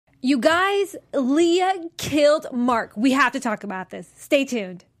You guys, Leah killed Mark. We have to talk about this. Stay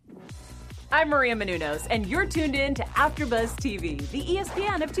tuned. I'm Maria Menounos, and you're tuned in to AfterBuzz TV, the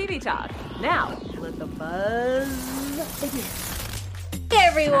ESPN of TV talk. Now, let the buzz begin. Hey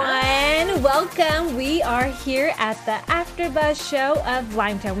everyone, welcome. We are here at the AfterBuzz show of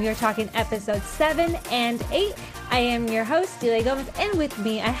Limetown. We are talking episodes 7 and 8. I am your host, Delia Gomez, and with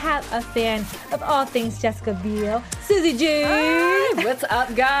me I have a fan of all things Jessica Biel, Susie G. Hi, what's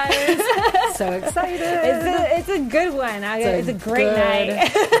up, guys? So excited. It's a good one. It's a great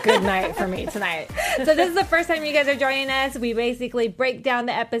night. Good night for me tonight. So this is the first time you guys are joining us. We basically break down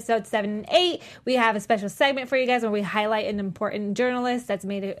the episodes 7 and 8. We have a special segment for you guys where we highlight an important journalist that's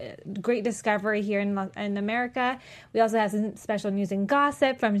made a great discovery here in America. We also have some special news and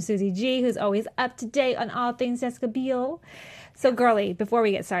gossip from Susie G, who's always up to date on all things Jessica Biel. So, girly, before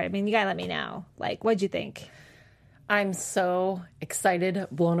we get started, you gotta let me know, what'd you think? I'm so excited,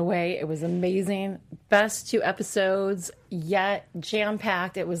 blown away. It was amazing. Best 2 episodes, yet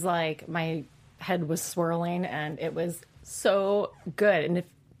jam-packed. It was like my head was swirling, and it was so good. And if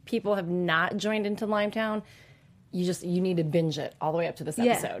people have not joined into Limetown, you need to binge it all the way up to this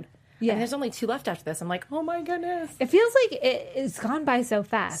episode. Yeah. And there's only 2 left after this. I'm like, oh my goodness. It feels like it's gone by so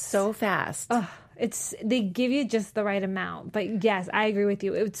fast. So fast. Oh, they give you just the right amount. But yes, I agree with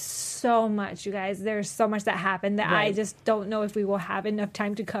you. It's so much, you guys. There's so much that happened that I just don't know if we will have enough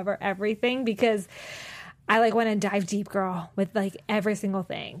time to cover everything, because I want to dive deep, girl, with every single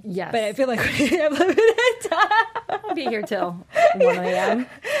thing. Yes. But I feel like we have limited time. I'll be here till 1 a.m.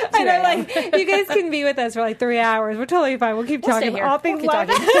 I know, you guys can be with us for 3 hours. We're totally fine. We'll keep talking about all things love.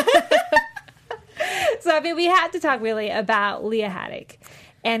 So, we have to talk really about Leah Haddock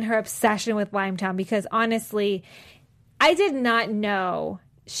and her obsession with Limetown, because honestly, I did not know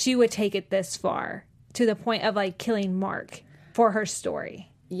she would take it this far to the point of killing Mark for her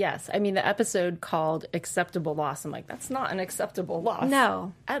story. Yes. The episode called Acceptable Loss. I'm like, that's not an acceptable loss.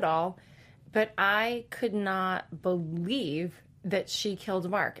 No. At all. But I could not believe that she killed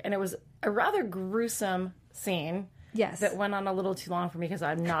Mark. And it was a rather gruesome scene. Yes. That went on a little too long for me, because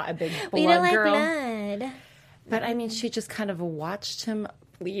I'm not a big blood we don't girl. Blood. But she just kind of watched him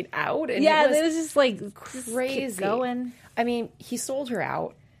bleed out. And it was just crazy. Keep going. He sold her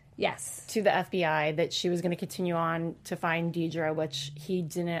out. Yes. To the FBI that she was going to continue on to find Deidre, which he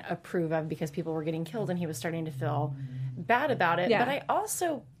didn't approve of because people were getting killed and he was starting to feel bad about it. Yeah. But I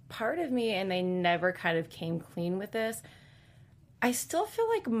also, part of me, and they never kind of came clean with this, I still feel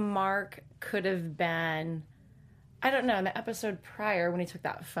like Mark could have been, I don't know, in the episode prior when he took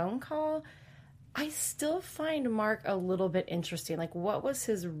that phone call, I still find Mark a little bit interesting. What was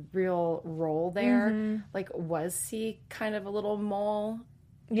his real role there? Mm-hmm. Was he kind of a little mole?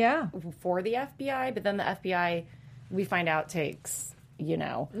 Yeah. For the FBI? But then the FBI, we find out, takes,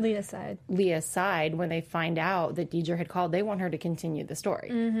 Leah's side when they find out that Deidre had called. They want her to continue the story.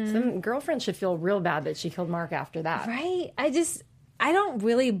 Mm-hmm. So then girlfriend should feel real bad that she killed Mark after that. Right. I don't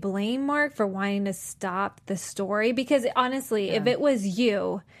really blame Mark for wanting to stop the story, because honestly, if it was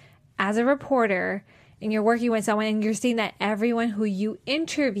you as a reporter and you're working with someone and you're seeing that everyone who you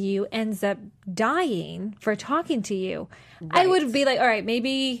interview ends up dying for talking to you, I would be like, all right,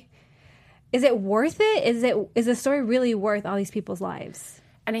 maybe, is it worth it? Is the story really worth all these people's lives?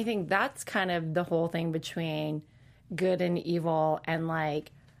 And I think that's kind of the whole thing between good and evil, and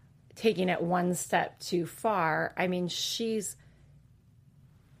taking it one step too far. She's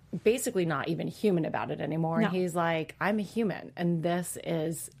basically not even human about it anymore. No. And he's like, I'm a human, and this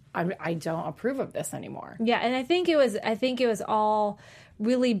is, I don't approve of this anymore. Yeah, and I think it was all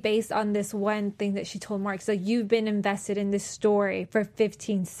really based on this one thing that she told Mark. So you've been invested in this story for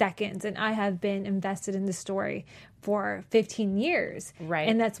 15 seconds, and I have been invested in this story for 15 years. Right.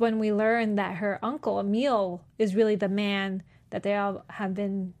 And that's when we learned that her uncle, Emil, is really the man that they all have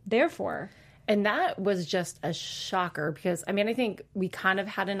been there for. And that was just a shocker, because, I think we kind of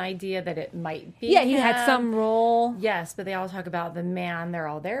had an idea that it might be he had some role. Yes, but they all talk about the man they're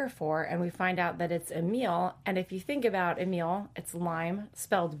all there for, and we find out that it's Emil. And if you think about Emil, it's Lime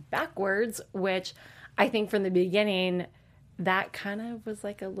spelled backwards, which I think from the beginning, that kind of was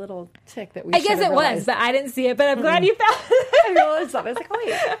a little tick that we I guess it realized. Was, but I didn't see it. But I'm glad you found it. I realized that. I was like,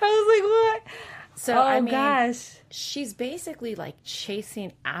 wait. I was like, what? So, gosh. She's basically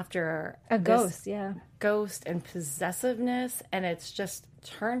chasing after a ghost, ghost and possessiveness, and it's just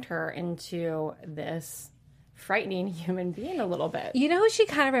turned her into this frightening human being a little bit. You know who she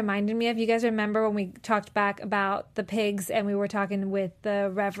kind of reminded me of? You guys remember when we talked back about the pigs and we were talking with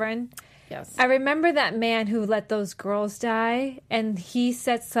the Reverend? Yes. I remember that man who let those girls die, and he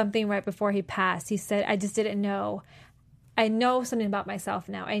said something right before he passed. He said, I just didn't know. I know something about myself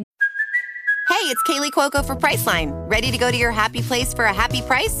now. Hey, it's Kaylee Cuoco for Priceline. Ready to go to your happy place for a happy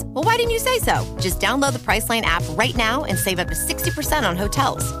price? Well, why didn't you say so? Just download the Priceline app right now and save up to 60% on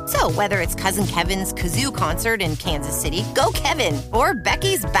hotels. So whether it's Cousin Kevin's Kazoo Concert in Kansas City, go Kevin, or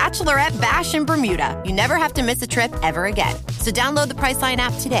Becky's Bachelorette Bash in Bermuda, you never have to miss a trip ever again. So download the Priceline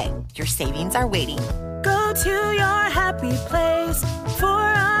app today. Your savings are waiting. Go to your happy place for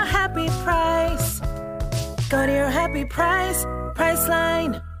a happy price. Go to your happy price,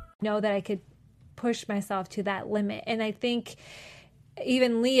 Priceline. Know that I could push myself to that limit. And I think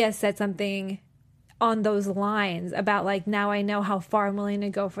even Leah said something on those lines about like, now I know how far I'm willing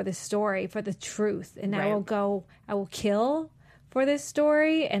to go for the story, for the truth. And I will kill for this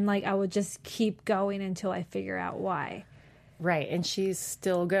story. And like, I will just keep going until I figure out why. Right. And she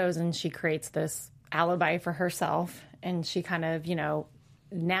still goes and she creates this alibi for herself. And she kind of,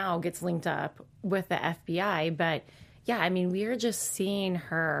 now gets linked up with the FBI. But yeah, I mean, we are just seeing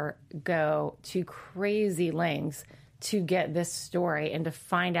her go to crazy lengths to get this story and to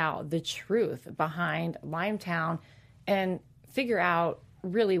find out the truth behind Limetown and figure out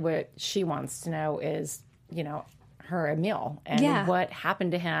really what she wants to know is, her Emil and what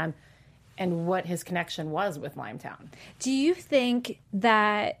happened to him and what his connection was with Limetown. Do you think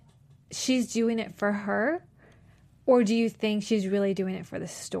that she's doing it for her, or do you think she's really doing it for the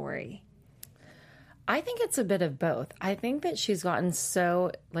story? I think it's a bit of both. I think that she's gotten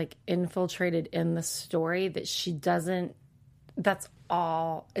so infiltrated in the story that she doesn't, it's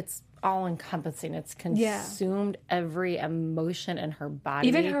all encompassing. It's consumed every emotion in her body.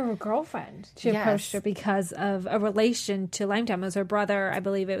 Even her girlfriend, she approached her because of a relation to Limetown. It was her brother, I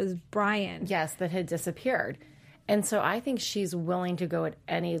believe it was Brian. Yes, that had disappeared. And so I think she's willing to go at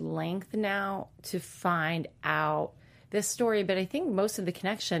any length now to find out this story. But I think most of the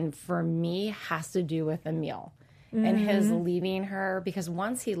connection for me has to do with Emil and his leaving her, because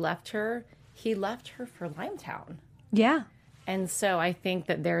once he left her for Limetown. Yeah. And so I think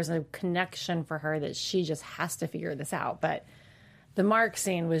that there's a connection for her that she just has to figure this out. But the Mark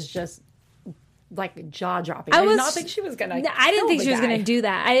scene was just like jaw-dropping. I did not think she was going to I didn't think she was going to do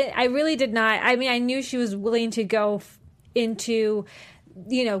that. I really did not. I mean, I knew she was willing to go into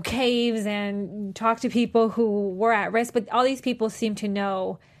caves and talk to people who were at risk, but all these people seemed to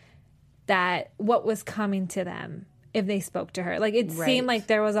know that what was coming to them if they spoke to her. Like, it seemed like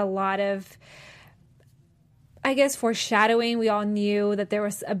there was a lot of, I guess, foreshadowing. We all knew that there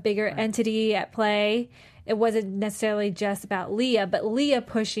was a bigger entity at play. It wasn't necessarily just about Leah, but Leah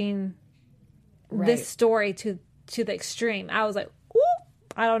pushing this story to the extreme. I was like, ooh,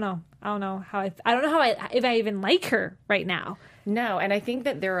 I don't know if I even like her right now. No, and I think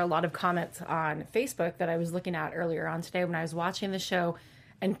that there are a lot of comments on Facebook that I was looking at earlier on today when I was watching the show,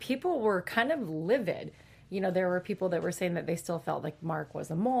 and people were kind of livid. There were people that were saying that they still felt like Mark was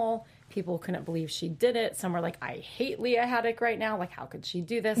a mole. People couldn't believe she did it. Some were like, I hate Leah Haddock right now. Like, how could she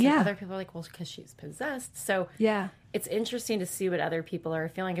do this? Yeah. And other people are like, well, because she's possessed. So yeah, it's interesting to see what other people are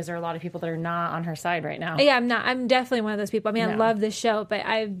feeling, because there are a lot of people that are not on her side right now. Yeah, I'm definitely one of those people. I mean, I love this show, but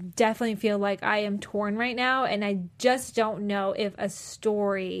I definitely feel like I am torn right now, and I just don't know if a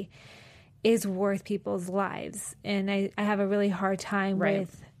story is worth people's lives. And I have a really hard time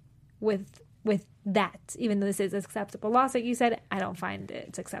with that. Even though this is acceptable loss, like you said, I don't find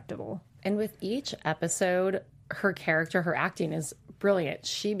it's acceptable. And with each episode, her character, her acting is brilliant.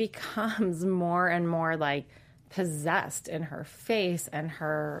 She becomes more and more like possessed in her face and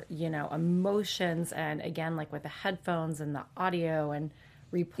her, emotions. And again, like with the headphones and the audio and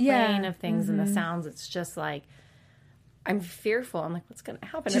replaying of things and the sounds, it's just like, I'm fearful. I'm like, what's going to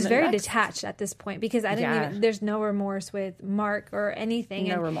happen? She's very detached at this point, because I didn't even, there's no remorse with Mark or anything.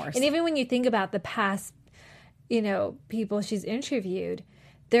 No remorse. And even when you think about the past, people she's interviewed,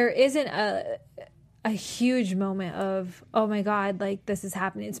 there isn't a huge moment of, oh my God, like this is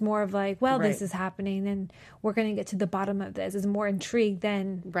happening. It's more of like, well, this is happening and we're going to get to the bottom of this. It's more intrigued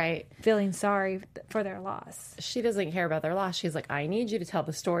than feeling sorry for their loss. She doesn't care about their loss. She's like, I need you to tell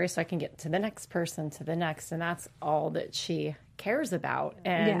the story so I can get to the next person, to the next. And that's all that she cares about.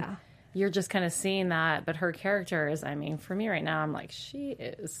 And you're just kind of seeing that. But her character is, I mean, for me right now, I'm like, she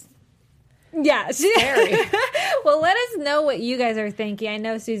is... Yeah. Scary. Well, let us know what you guys are thinking. I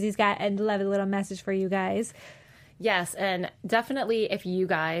know Susie's got a lovely little message for you guys. Yes, and definitely if you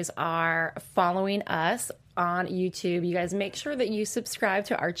guys are following us on YouTube, you guys make sure that you subscribe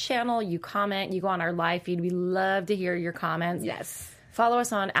to our channel, you comment, you go on our live feed. We love to hear your comments. Yes. Follow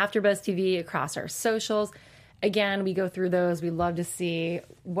us on AfterBuzz TV across our socials. Again, we go through those. We love to see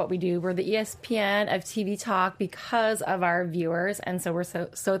what we do. We're the ESPN of TV talk because of our viewers, and so we're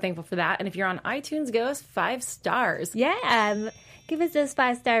so thankful for that. And if you're on iTunes, give us 5 stars. Yeah. give us those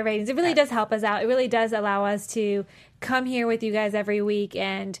 5-star ratings. It really does help us out. It really does allow us to come here with you guys every week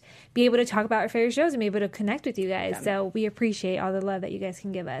and be able to talk about our favorite shows and be able to connect with you guys. So we appreciate all the love that you guys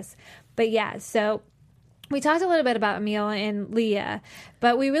can give us. But yeah, so we talked a little bit about Emil and Leah,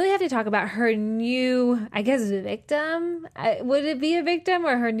 but we really have to talk about her new, I guess, victim. Would it be a victim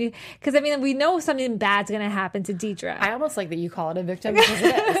or her new? Because, I mean, we know something bad's going to happen to Deidre. I almost like that you call it a victim because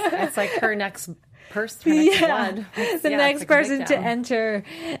it is. It's like her next person, her next blood. The next person to enter.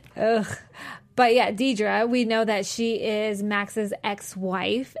 Ugh. But yeah, Deidre, we know that she is Max's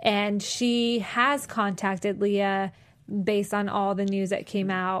ex-wife, and she has contacted Leah based on all the news that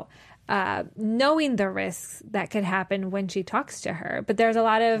came out. Knowing the risks that could happen when she talks to her. But there's a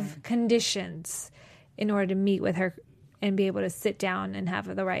lot of conditions in order to meet with her and be able to sit down and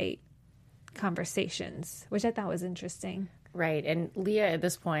have the right conversations, which I thought was interesting. Right. And Leah at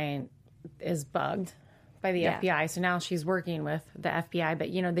this point is bugged by the FBI. So now she's working with the FBI. But,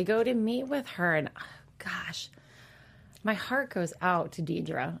 you know, they go to meet with her and, gosh, my heart goes out to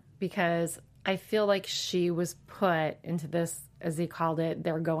Deidre because I feel like she was put into this, as they called it,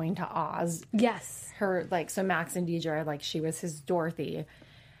 they're going to Oz. Yes. Her, like, so Max and Deidre, like, she was his Dorothy.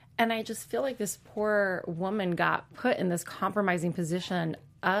 And I just feel like this poor woman got put in this compromising position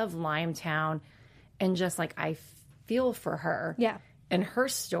of Limetown. And just, like, I feel for her. Yeah. And her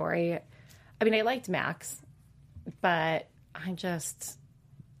story. I mean, I liked Max, but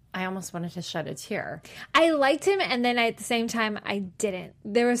I almost wanted to shed a tear. I liked him, and then at the same time, I didn't.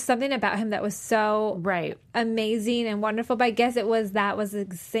 There was something about him that was so amazing and wonderful, but I guess that was the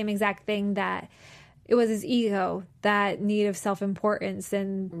same exact thing, that it was his ego, that need of self-importance,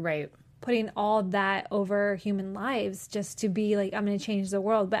 and putting all that over human lives just to be like, I'm going to change the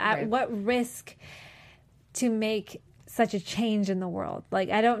world. But at what risk to make such a change in the world? Like,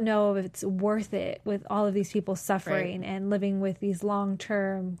 I don't know if it's worth it with all of these people suffering and living with these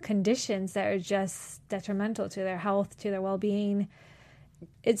long-term conditions that are just detrimental to their health, to their well-being.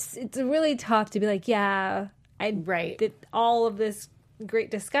 It's really tough to be like, yeah, I did all of this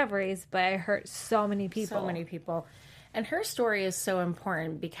great discoveries, but I hurt so many people. So many people. And her story is so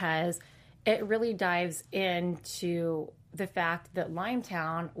important because it really dives into the fact that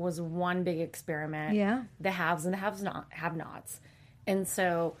Limetown was one big experiment. Yeah. The haves and the have-nots. And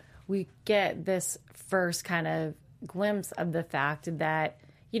so we get this first kind of glimpse of the fact that,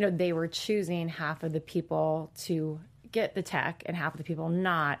 you know, they were choosing half of the people to get the tech and half of the people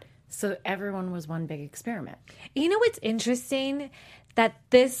not. So everyone was one big experiment. You know what's interesting? That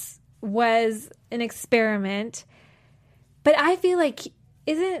this was an experiment, but I feel like,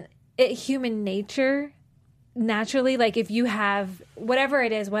 isn't it human nature naturally, like if you have whatever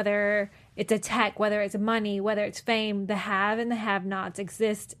it is, whether it's a tech, whether it's money, whether it's fame, the have and the have-nots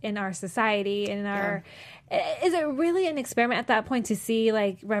exist in our society and in our is it really an experiment at that point to see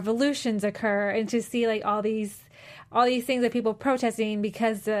like revolutions occur and to see like all these things that people protesting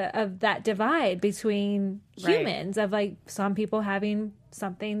because of that divide between humans, of like some people having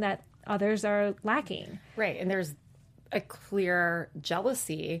something that others are lacking, and there's a clear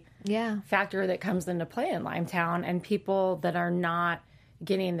jealousy factor that comes into play in Limetown, and people that are not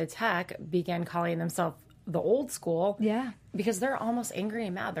getting the tech begin calling themselves the old school because they're almost angry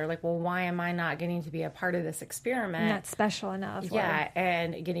and mad. They're like, well, why am I not getting to be a part of this experiment? Not special enough.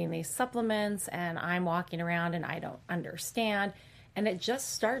 And getting these supplements, and I'm walking around and I don't understand. And it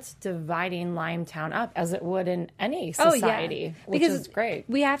just starts dividing Limetown up as it would in any society, which is great.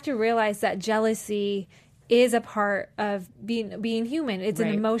 We have to realize that jealousy is a part of being human. It's an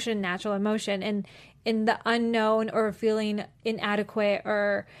emotion, natural emotion. And in the unknown or feeling inadequate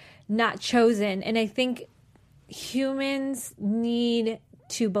or not chosen. And I think humans need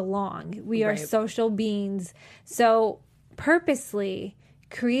to belong. We are social beings. So purposely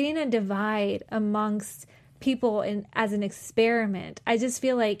creating a divide amongst people as an experiment. I just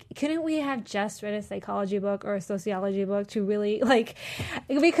feel like, couldn't we have just read a psychology book or a sociology book to really, like,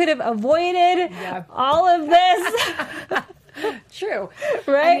 we could have avoided all of this? True.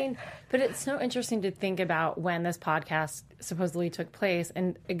 Right? I mean, but it's so interesting to think about when this podcast supposedly took place,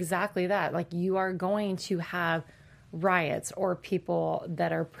 and exactly that. Like, you are going to have riots or people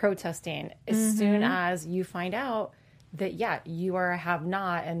that are protesting as soon as you find out that, you are a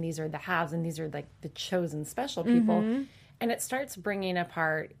have-not, and these are the haves, and these are, like, the chosen special people. And it starts bringing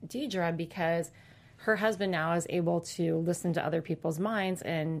apart Deidre because her husband now is able to listen to other people's minds,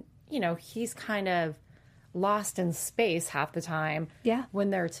 and, you know, he's kind of lost in space half the time when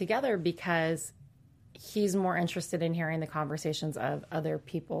they're together because he's more interested in hearing the conversations of other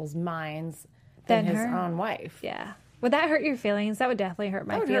people's minds than his own wife. Would that hurt your feelings? That would definitely hurt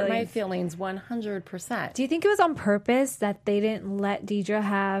my That would feelings. hurt my feelings 100%. Do you think it was on purpose that they didn't let Deidre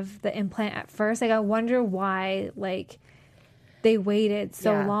have the implant at first? Like, I wonder why, like, they waited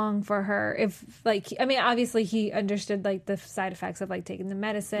so long for her. If, like, I mean, obviously he understood, like, the side effects of, like, taking the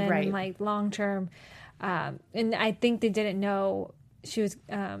medicine, Right. and, like, long term. And I think they didn't know she was,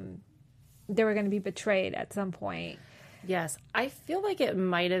 they were going to be betrayed at some point. Yes, I feel like it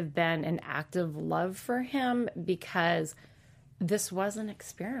might have been an act of love for him because this was an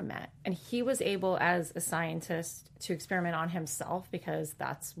experiment. And he was able, as a scientist, to experiment on himself because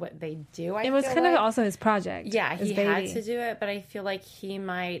that's what they do. It was kind of also his project. Yeah, his he baby. had to do it, but I feel like he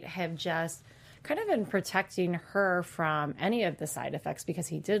might have just kind of been protecting her from any of the side effects because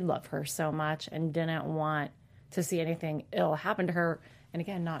he did love her so much and didn't want to see anything ill happen to her. And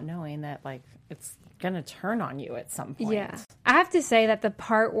again, not knowing that, like, it's going to turn on you at some point. Yeah. I have to say that the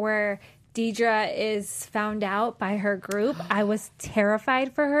part where Deidre is found out by her group, I was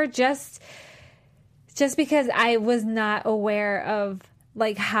terrified for her just because I was not aware of,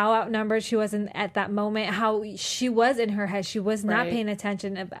 like, how outnumbered she was at that moment, how she was in her head. She was not paying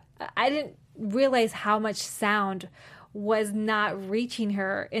attention. I didn't realize how much sound was not reaching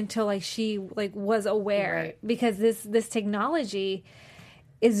her until, like, she, like, was aware, because this technology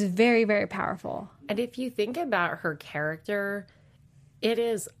is very, very powerful. And if you think about her character, it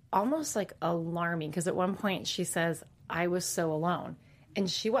is almost like alarming because at one point she says, I was so alone. And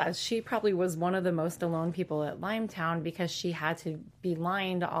she was. She probably was one of the most alone people at Limetown because she had to be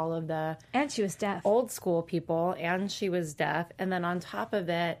lying to all of the And she was deaf. old school people, and she was deaf. And then on top of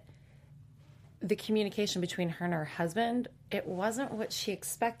it, the communication between her and her husband, it wasn't what she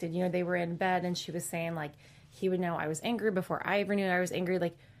expected. You know, they were in bed and she was saying, like, he would know I was angry before I ever knew I was angry.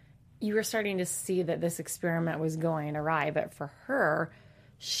 Like, you were starting to see that this experiment was going awry. But for her,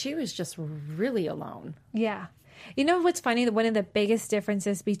 she was just really alone. Yeah. You know what's funny? One of the biggest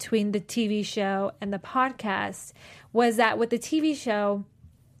differences between the TV show and the podcast was that with the TV show,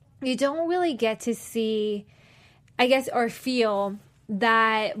 you don't really get to see, I guess, or feel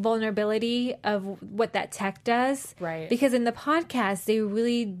that vulnerability of what that tech does. Right. Because in the podcast, they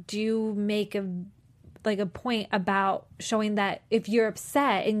really do make a point about showing that if you're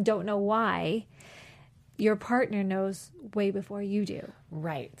upset and don't know why, your partner knows way before you do.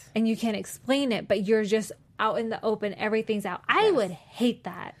 Right. And you can't explain it, but you're just out in the open. Everything's out. I would hate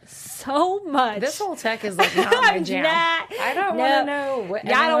that so much. This whole tech is like not my jam. I don't want to know what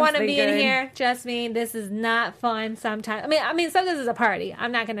I don't want to be in thinking. here. Trust me, this is not fun sometimes. I mean, sometimes it's a party.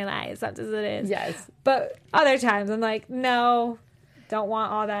 I'm not going to lie. Sometimes it is. Yes. But other times I'm like, no, don't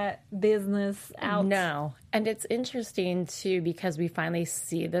want all that business out. No. And it's interesting too because we finally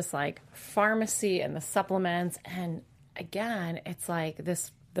see this like pharmacy and the supplements, and again, it's like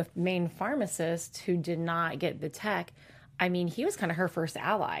the main pharmacist who did not get the tech. I mean, he was kind of her first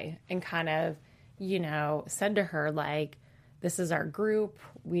ally and kind of, you know, said to her, like, this is our group.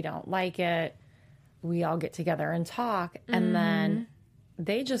 We don't like it. We all get together and talk. And then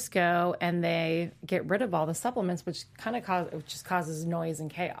they just go and they get rid of all the supplements, which kind of causes noise and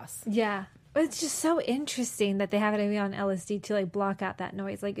chaos. Yeah. But it's just so interesting that they have it on LSD to like block out that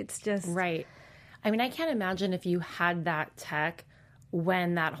noise. Like, it's just Right. I mean, I can't imagine if you had that tech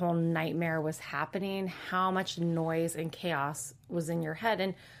when that whole nightmare was happening, how much noise and chaos was in your head.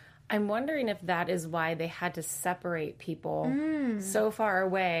 And I'm wondering if that is why they had to separate people so far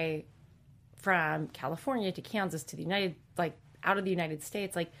away from California to Kansas to the out of the United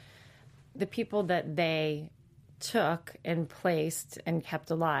States. Like, the people that they took and placed and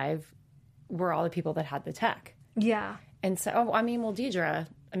kept alive were all the people that had the tech. Yeah. And so, Deidre,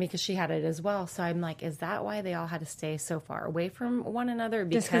 because she had it as well. So I'm like, is that why they all had to stay so far away from one another?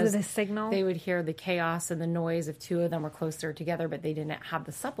 Just because of the signal? They would hear the chaos and the noise if two of them were closer together, but they didn't have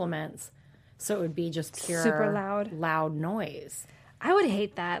the supplements. So it would be just pure super loud noise. I would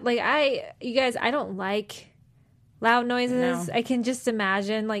hate that. Like, you guys, I don't like loud noises. No. I can just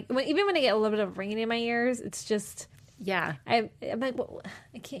imagine, like, even when I get a little bit of ringing in my ears, it's just, Yeah. I'm like, well,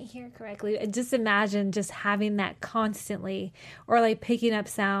 I can't hear correctly. I just imagine just having that constantly, or like picking up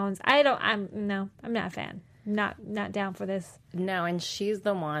sounds. I'm not a fan. Not down for this. No, and she's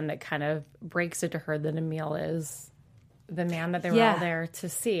the one that kind of breaks it to her that Emil is the man that they were all there to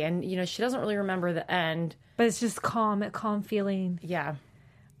see. And, you know, she doesn't really remember the end. But it's just calm feeling. Yeah.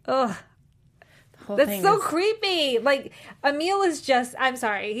 Ugh. The whole That's thing so is- creepy. Like, Emil is just, I'm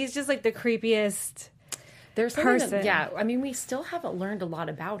sorry, he's just like the creepiest There's person. We still haven't learned a lot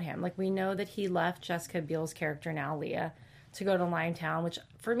about him. Like, we know that he left Jessica Biel's character, now Leah, to go to Limetown, which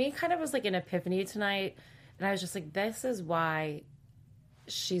for me kind of was like an epiphany tonight. And I was just like, this is why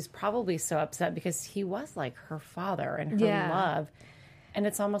she's probably so upset because he was like her father and her Yeah. love. And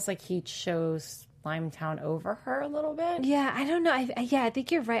it's almost like he chose Limetown over her a little bit. Yeah, I don't know. I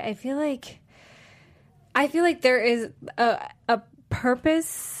think you're right. I feel like there is a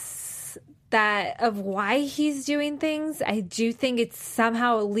purpose that of why he's doing things. I do think it's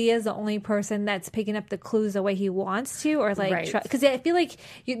somehow Leah's the only person that's picking up the clues the way he wants to, or like, Right. because I feel like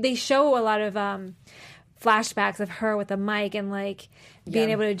they show a lot of flashbacks of her with a mic and like being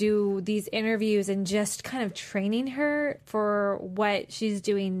Yeah. able to do these interviews and just kind of training her for what she's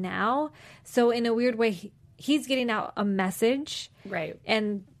doing now. So in a weird way, he's getting out a message, Right.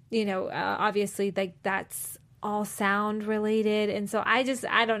 and obviously like that's all sound related. And so I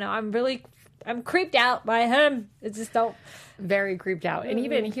don't know, I'm creeped out by him. It just don't. Very creeped out. And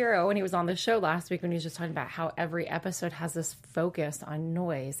even Hero, when he was on the show last week, when he was just talking about how every episode has this focus on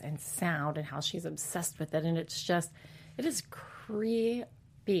noise and sound and how she's obsessed with it. And it is creepy.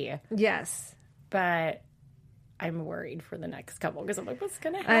 Yes. But I'm worried for the next couple because I'm like, what's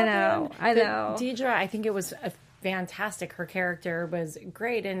going to happen? I But know. Deidre, I think it was fantastic. Her character was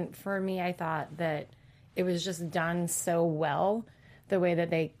great. And for me, I thought that it was just done so well, the way that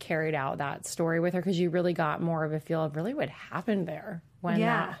they carried out that story with her, because you really got more of a feel of really what happened there when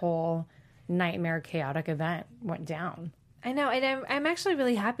Yeah. that whole nightmare chaotic event went down. I know, and I'm actually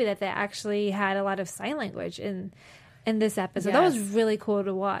really happy that they actually had a lot of sign language in this episode. That was Yes. really cool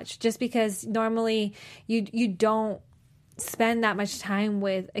to watch, just because normally you don't spend that much time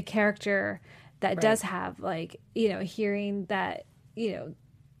with a character that does have like hearing that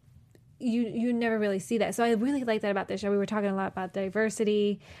you never really see that. So I really like that about this show. We were talking a lot about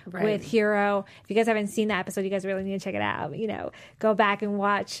diversity with Hero. If you guys haven't seen that episode, you guys really need to check it out. Go back and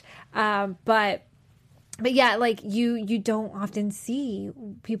watch. But yeah, like you don't often see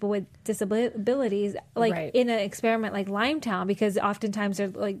people with disabilities like Right. in an experiment like Limetown, because oftentimes they're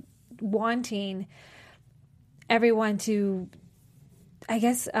like wanting everyone to, I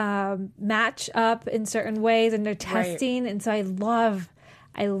guess, match up in certain ways, and they're testing. And so I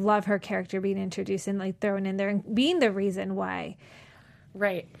love her character being introduced and like thrown in there and being the reason why.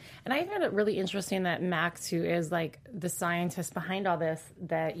 Right. And I found it really interesting that Max, who is like the scientist behind all this,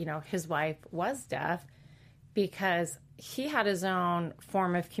 that, his wife was deaf, because he had his own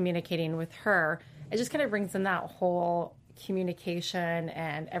form of communicating with her. It just kind of brings in that whole communication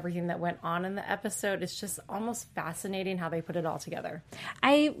and everything that went on in the episode. It's just almost fascinating how they put it all together.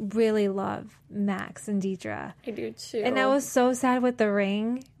 I really love Max and Deidre. I do too. And I was so sad with the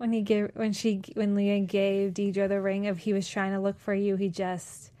ring when Leah gave Deidre the ring of he was trying to look for you. He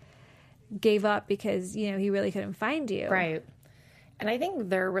just gave up because, he really couldn't find you. Right. And I think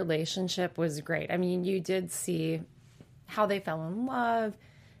their relationship was great. I mean, you did see how they fell in love,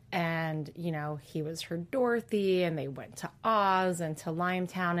 and, he was her Dorothy, and they went to Oz and to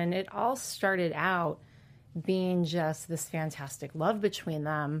Limetown, and it all started out being just this fantastic love between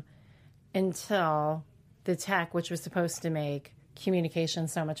them until the tech, which was supposed to make communication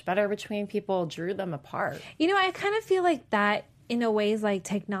so much better between people, drew them apart. I kind of feel like that in a ways like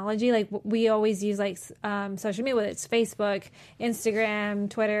technology, like we always use like social media, whether it's Facebook, Instagram,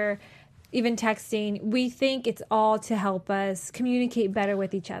 Twitter, even texting. We think it's all to help us communicate better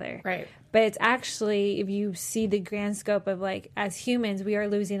with each other. Right. But it's actually, if you see the grand scope of like, as humans, we are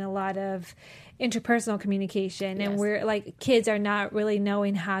losing a lot of interpersonal communication. And we're like, kids are not really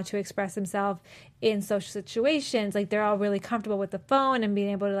knowing how to express themselves in social situations. Like they're all really comfortable with the phone and being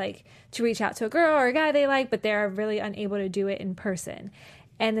able to like to reach out to a girl or a guy they like, but they're really unable to do it in person.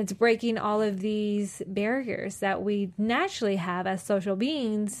 And it's breaking all of these barriers that we naturally have as social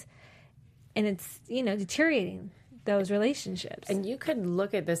beings. And it's, deteriorating those relationships. And you could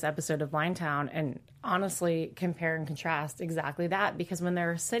look at this episode of Limetown and honestly compare and contrast exactly that, because when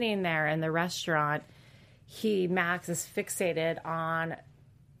they're sitting there in the restaurant, Max is fixated on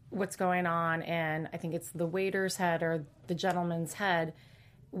what's going on in, I think it's the waiter's head or the gentleman's head,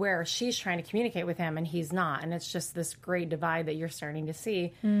 where she's trying to communicate with him and he's not. And it's just this great divide that you're starting to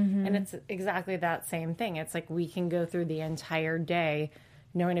see. Mm-hmm. And it's exactly that same thing. It's like we can go through the entire day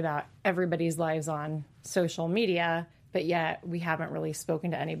knowing about everybody's lives on social media, but yet we haven't really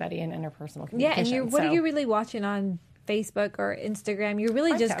spoken to anybody in interpersonal communication. Yeah, and what are you really watching on Facebook or Instagram? You're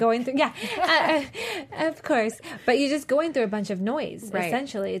really just going through, of course, but you're just going through a bunch of noise,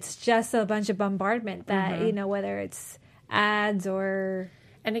 essentially. It's just a bunch of bombardment that, whether it's ads or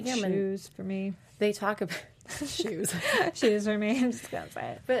shoes for me. They talk about shoes. Shoes for me, I'm just going to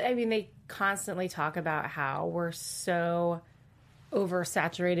say it. But, I mean, they constantly talk about how we're so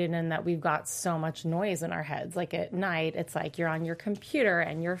oversaturated and that we've got so much noise in our heads. Like at night, it's like you're on your computer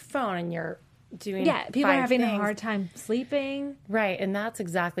and your phone and you're doing people are 5 having a things. hard time sleeping. Right, and that's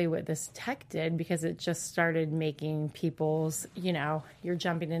exactly what this tech did, because it just started making people's, you're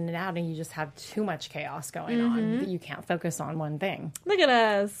jumping in and out and you just have too much chaos going on that you can't focus on one thing. Look at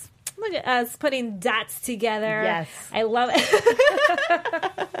us. Look at us putting dots together. Yes. I love it.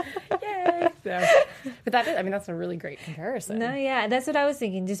 Yay! So, but that's a really great comparison. No, yeah, that's what I was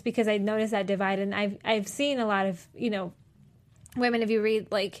thinking. Just because I noticed that divide, and I've seen a lot of women. If you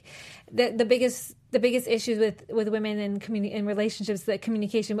read like the biggest issues with women in relationships, the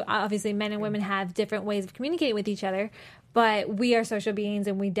communication. Obviously, men and women have different ways of communicating with each other, but we are social beings,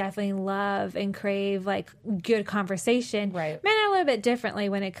 and we definitely love and crave like good conversation. Right. Men are a little bit differently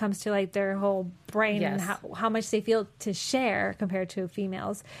when it comes to like their whole brain and how much they feel to share compared to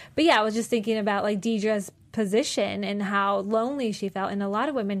females. But yeah, I was just thinking about like Deidre's position and how lonely she felt, and a lot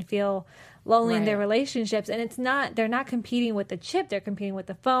of women feel lonely in their relationships, and they're not competing with the chip, they're competing with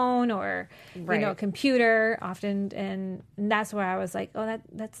the phone or computer often, and that's where I was like, oh,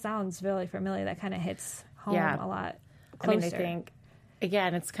 that sounds really familiar. That kind of hits home a lot closer. I think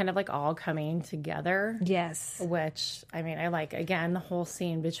again, it's kind of like all coming together. Yes. Which, I like, again, the whole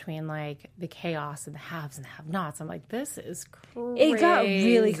scene between like the chaos and the haves and the have-nots. I'm like, this is crazy. It got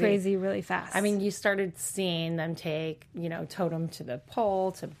really crazy really fast. You started seeing them take, Totem to the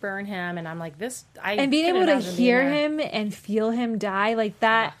pole to burn him. And I'm like, and being able to hear him and feel him die like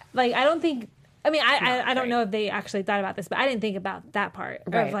that. Like, I don't think, I don't know if they actually thought about this, but I didn't think about that part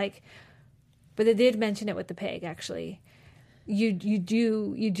of like, but they did mention it with the pig, actually. You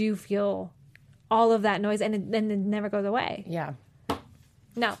do feel all of that noise, and then it never goes away. Yeah.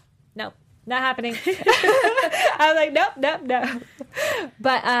 No, not happening. I was like, nope.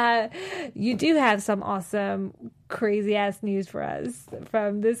 But you do have some awesome, crazy ass news for us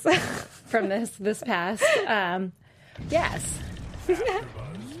from this this past. Yes.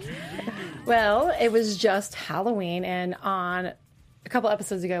 Well, it was just Halloween, and on a couple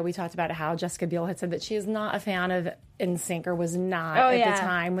episodes ago, we talked about how Jessica Biel had said that she is not a fan of NSYNC, or was not at the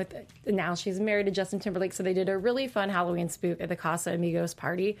time. Now she's married to Justin Timberlake, so they did a really fun Halloween spook at the Casa Amigos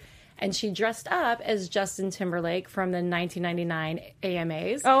party, and she dressed up as Justin Timberlake from the 1999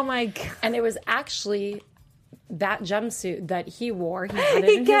 AMAs. Oh my God. And it was actually that jumpsuit that he wore. He had it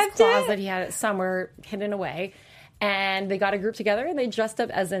in his closet. He had it somewhere hidden away. And they got a group together and they dressed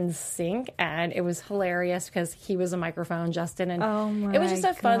up as NSYNC, and it was hilarious because he was a microphone, Justin, and it was just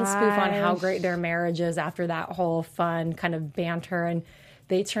a fun spoof on how great their marriage is after that whole fun kind of banter. And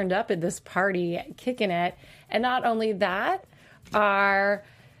they turned up at this party kicking it. And not only that, our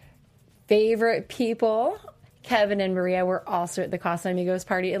favorite people, Kevin and Maria, were also at the Casa Amigos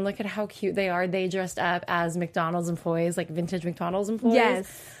party, and look at how cute they are. They dressed up as McDonald's employees, like vintage McDonald's employees.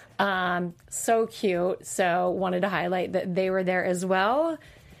 Yes. So cute. So wanted to highlight that they were there as well,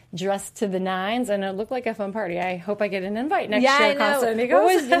 dressed to the nines, and it looked like a fun party. I hope I get an invite next year. I know.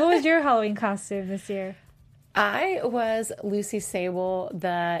 What was your Halloween costume this year? I was Lucy Sable,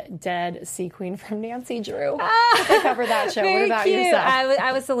 the dead sea queen from Nancy Drew. I covered that show. What about yourself?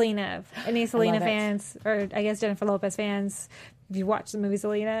 I was Selena. Any Selena fans, or I guess Jennifer Lopez fans, if you watch the movie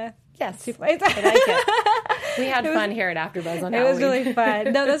Selena, yes, she plays. I like it. We had fun here at AfterBuzz on Halloween. It was really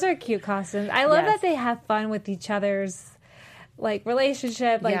fun. No, those are cute costumes. I love that they have fun with each other's like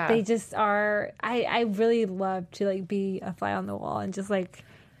relationship. Like they just are. I really love to like be a fly on the wall and just like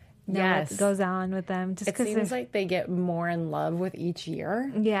know what goes on with them. Just it seems like they get more in love with each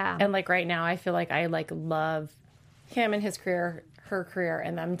year. Yeah, and like right now, I feel like I like love him and his career, her career,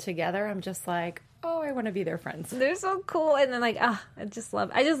 and them together. I'm just like, oh, I want to be their friends. They're so cool. And then like, I just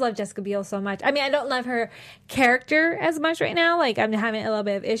love Jessica Biel so much. I mean, I don't love her character as much right now. Like, I'm having a little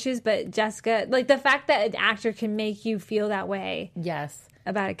bit of issues, but Jessica, like the fact that an actor can make you feel that way. Yes.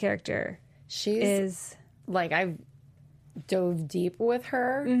 About a character. She's like, I've dove deep with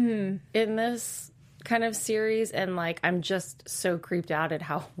her in this kind of series. And like, I'm just so creeped out at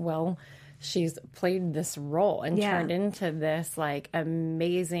how well she's played this role and turned into this like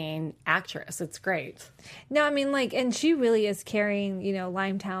amazing actress. It's great. No, I mean like, and she really is carrying,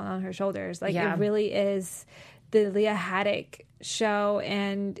 Limetown on her shoulders. Like it really is the Leah Haddock show,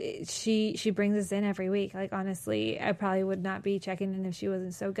 and she brings us in every week. Like honestly, I probably would not be checking in if she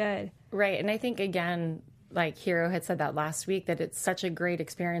wasn't so good. Right. And I think again, like Hero had said that last week, that it's such a great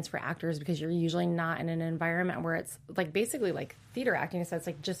experience for actors because you're usually not in an environment where it's like basically like theater acting. So it's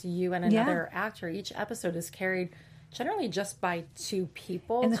like just you and another actor. Each episode is carried generally just by two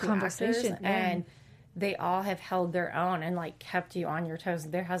people, in the conversation, and they all have held their own and like kept you on your toes.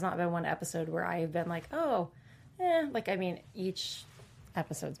 There has not been one episode where I've been like, like, I mean, each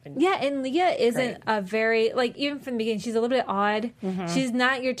episode's been and Leah isn't a very, like, even from the beginning, she's a little bit odd. She's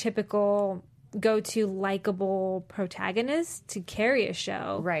not your typical go-to likable protagonist to carry a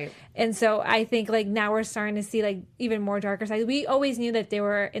show. Right. And so I think like now we're starting to see like even more darker sides. We always knew that they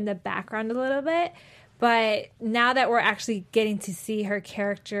were in the background a little bit, but now that we're actually getting to see her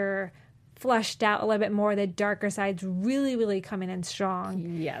character flushed out a little bit more, the darker side's really, really coming in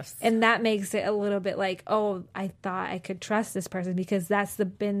strong. Yes. And that makes it a little bit like, oh, I thought I could trust this person, because that's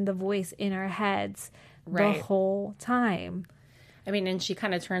been the voice in our heads the whole time. I mean, and she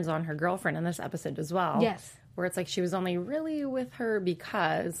kind of turns on her girlfriend in this episode as well. Yes. Where it's like she was only really with her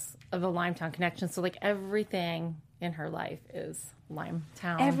because of the Limetown connection. So, like, everything in her life is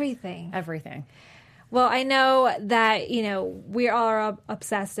Limetown. Everything. Well, I know that, we all are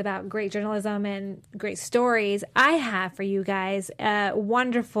obsessed about great journalism and great stories. I have for you guys a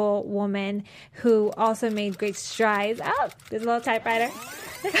wonderful woman who also made great strides. Oh, there's a little typewriter.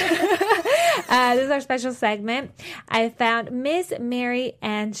 This is our special segment. I found Miss Mary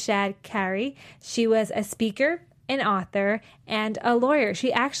Ann Shadd Cary. She was a speaker, an author, and a lawyer.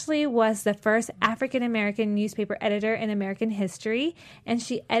 She actually was the first African-American newspaper editor in American history, and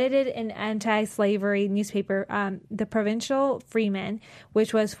she edited an anti-slavery newspaper, the Provincial Freeman,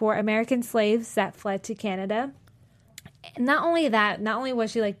 which was for American slaves that fled to Canada. Not only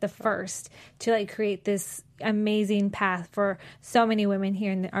was she like the first to like create this amazing path for so many women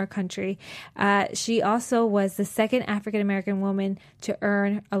here in our country, she also was the second African American woman to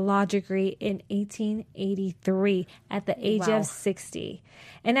earn a law degree in 1883 at the age of 60.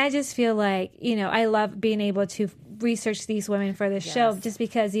 And I just feel like, I love being able to research these women for the show, just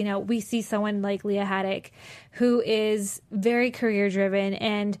because, we see someone like Lia Haddock, who is very career driven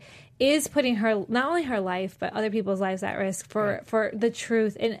and is putting her, not only her life, but other people's lives at risk for the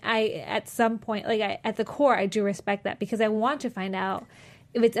truth. And at some point, at the core, I do respect that, because I want to find out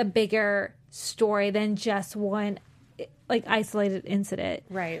if it's a bigger story than just one, isolated incident.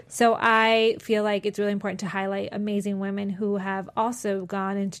 Right. So I feel like it's really important to highlight amazing women who have also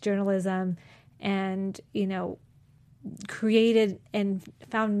gone into journalism and, created and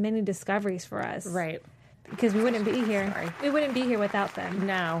found many discoveries for us. Right. Because we wouldn't be here. Sorry. We wouldn't be here without them.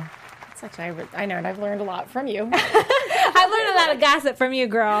 No. I know, and I've learned a lot from you. I learned a lot of gossip from you,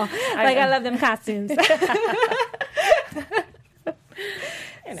 girl. I love them costumes.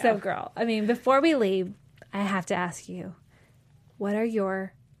 So, girl, before we leave, I have to ask you, what are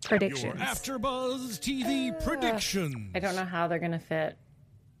your predictions? Your AfterBuzz TV prediction. I don't know how they're going to fit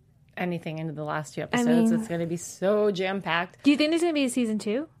anything into the last two episodes. It's going to be so jam-packed. Do you think there's going to be a season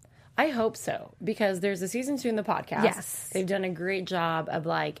 2? I hope so, because there's a season 2 in the podcast. Yes. They've done a great job of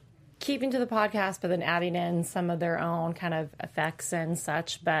keeping to the podcast, but then adding in some of their own kind of effects and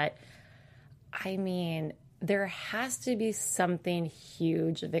such. But there has to be something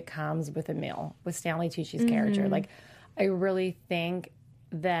huge that comes with Emil, with Stanley Tucci's character. I really think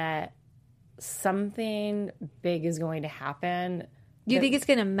that something big is going to happen. Do you think it's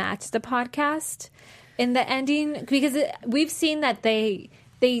going to match the podcast in the ending? Because we've seen that they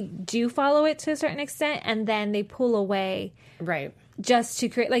do follow it to a certain extent, and then they pull away. Right. Just to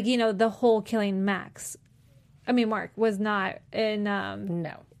create, the whole killing Max. Mark was not in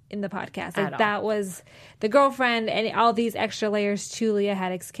the podcast. That was the girlfriend, and all these extra layers to Lia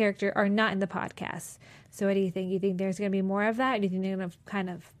Haddock's character are not in the podcast. So what do you think? You think there's going to be more of that? Or do you think they're going to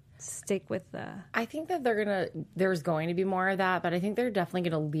kind of stick with the... I think that there's going to be more of that, but I think they're definitely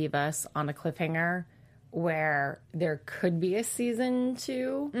going to leave us on a cliffhanger where there could be a season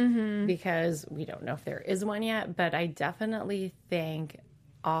 2, because we don't know if there is one yet. But I definitely think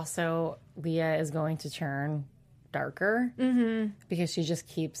also Lia is going to turn darker, because she just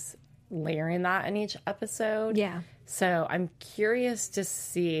keeps layering that in each episode. Yeah. So I'm curious to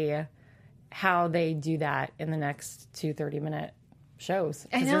see how they do that in the next 2 30-minute shows.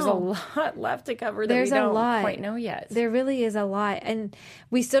 I know. There's a lot left to cover that we don't quite know yet. There really is a lot. And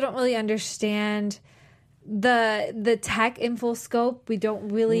we still don't really understand the tech in full scope. We don't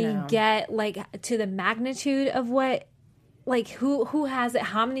really get to the magnitude of what, who has it,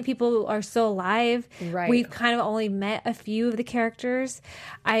 how many people are still alive. Right. We've kind of only met a few of the characters.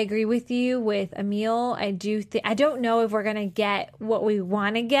 I agree with you with Emil. I don't know if we're gonna get what we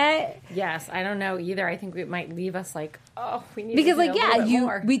want to get. Yes, I don't know either. I think it might leave us we need because to get a little bit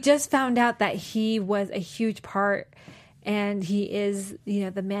more. We just found out that he was a huge part, and he is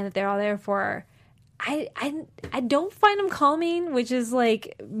the man that they're all there for. I don't find him calming, which is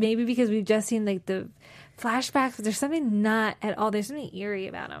maybe because we've just seen the flashbacks, but there's something not at all. There's something eerie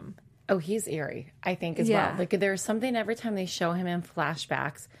about him. Oh, he's eerie, I think, as well. There's something every time they show him in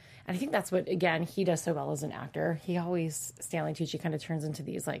flashbacks. And I think that's what, again, he does so well as an actor. Stanley Tucci kind of turns into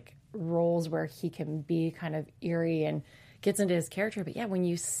these roles where he can be kind of eerie and gets into his character. But yeah, when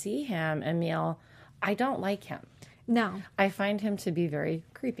you see him, Emil, I don't like him. No. I find him to be very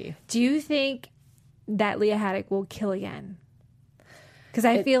creepy. Do you think that Leah Haddock will kill again? Because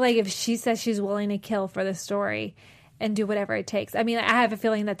I feel like if she says she's willing to kill for the story and do whatever it takes. I mean, I have a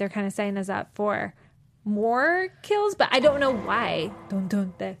feeling that they're kind of setting us up for more kills, but I don't know why.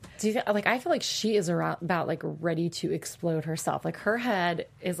 Do you like? I feel like she is about like ready to explode herself. Like her head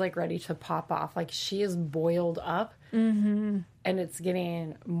is like ready to pop off. Like she is boiled up, and it's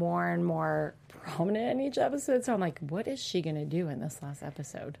getting more and more prominent in each episode. So I'm like, what is she gonna do in this last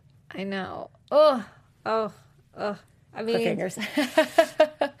episode? I know. Oh. I mean, Fingers.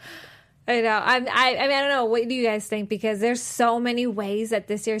 I know. I mean, I don't know. What do you guys think? Because there's so many ways that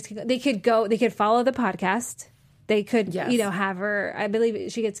this series could go. They could follow the podcast. They could, have her. I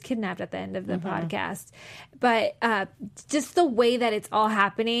believe she gets kidnapped at the end of the podcast. But just the way that it's all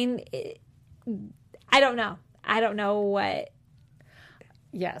happening, I don't know. I don't know what.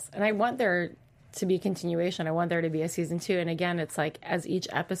 Yes, and I want there to be continuation. I want there to be a season 2. And again, it's like as each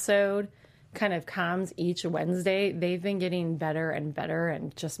episode kind of comes each Wednesday, they've been getting better and better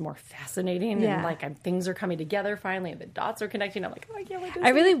and just more fascinating. Yeah. And like things are coming together finally and the dots are connecting. I'm like, oh, I can't wait to I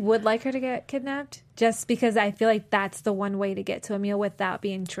really would like her to get kidnapped just because I feel like that's the one way to get to Emil without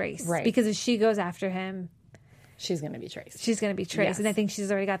being traced. Right. Because if she goes after him, she's going to be traced. She's going to be traced. Yes. And I think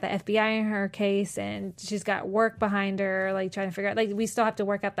she's already got the FBI in her case and she's got work behind her, like trying to figure out, like we still have to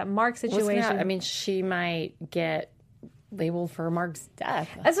work out that Mark situation. I mean, she might get labeled for Mark's death.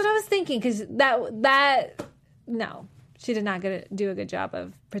 That's what I was thinking, because no, she did not do a good job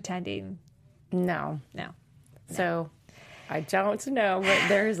of pretending. No. No. So I don't know, but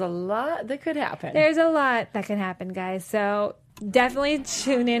there's a lot that could happen. There's a lot that can happen, guys. So definitely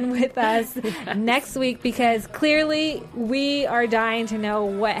tune in with us next week, because clearly we are dying to know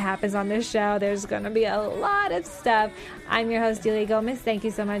what happens on this show. There's going to be a lot of stuff. I'm your host, Delia Gomez. Thank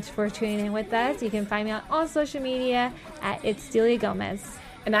you so much for tuning in with us. You can find me on all social media at It's Delia Gomez.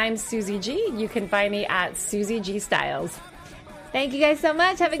 And I'm Susie G. You can find me at Susie G Styles. Thank you guys so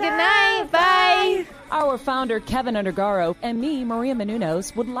much. Have a good night. Bye. Our founder, Kevin Undergaro, and me, Maria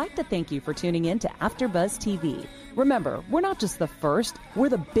Menounos, would like to thank you for tuning in to AfterBuzz TV. Remember, we're not just the first, we're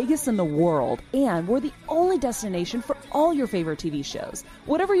the biggest in the world, and we're the only destination for all your favorite TV shows.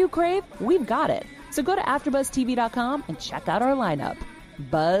 Whatever you crave, we've got it. So go to AfterBuzzTV.com and check out our lineup.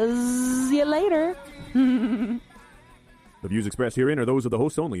 Buzz you later. The views expressed herein are those of the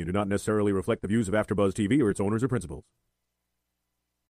hosts only and do not necessarily reflect the views of AfterBuzz TV or its owners or principals.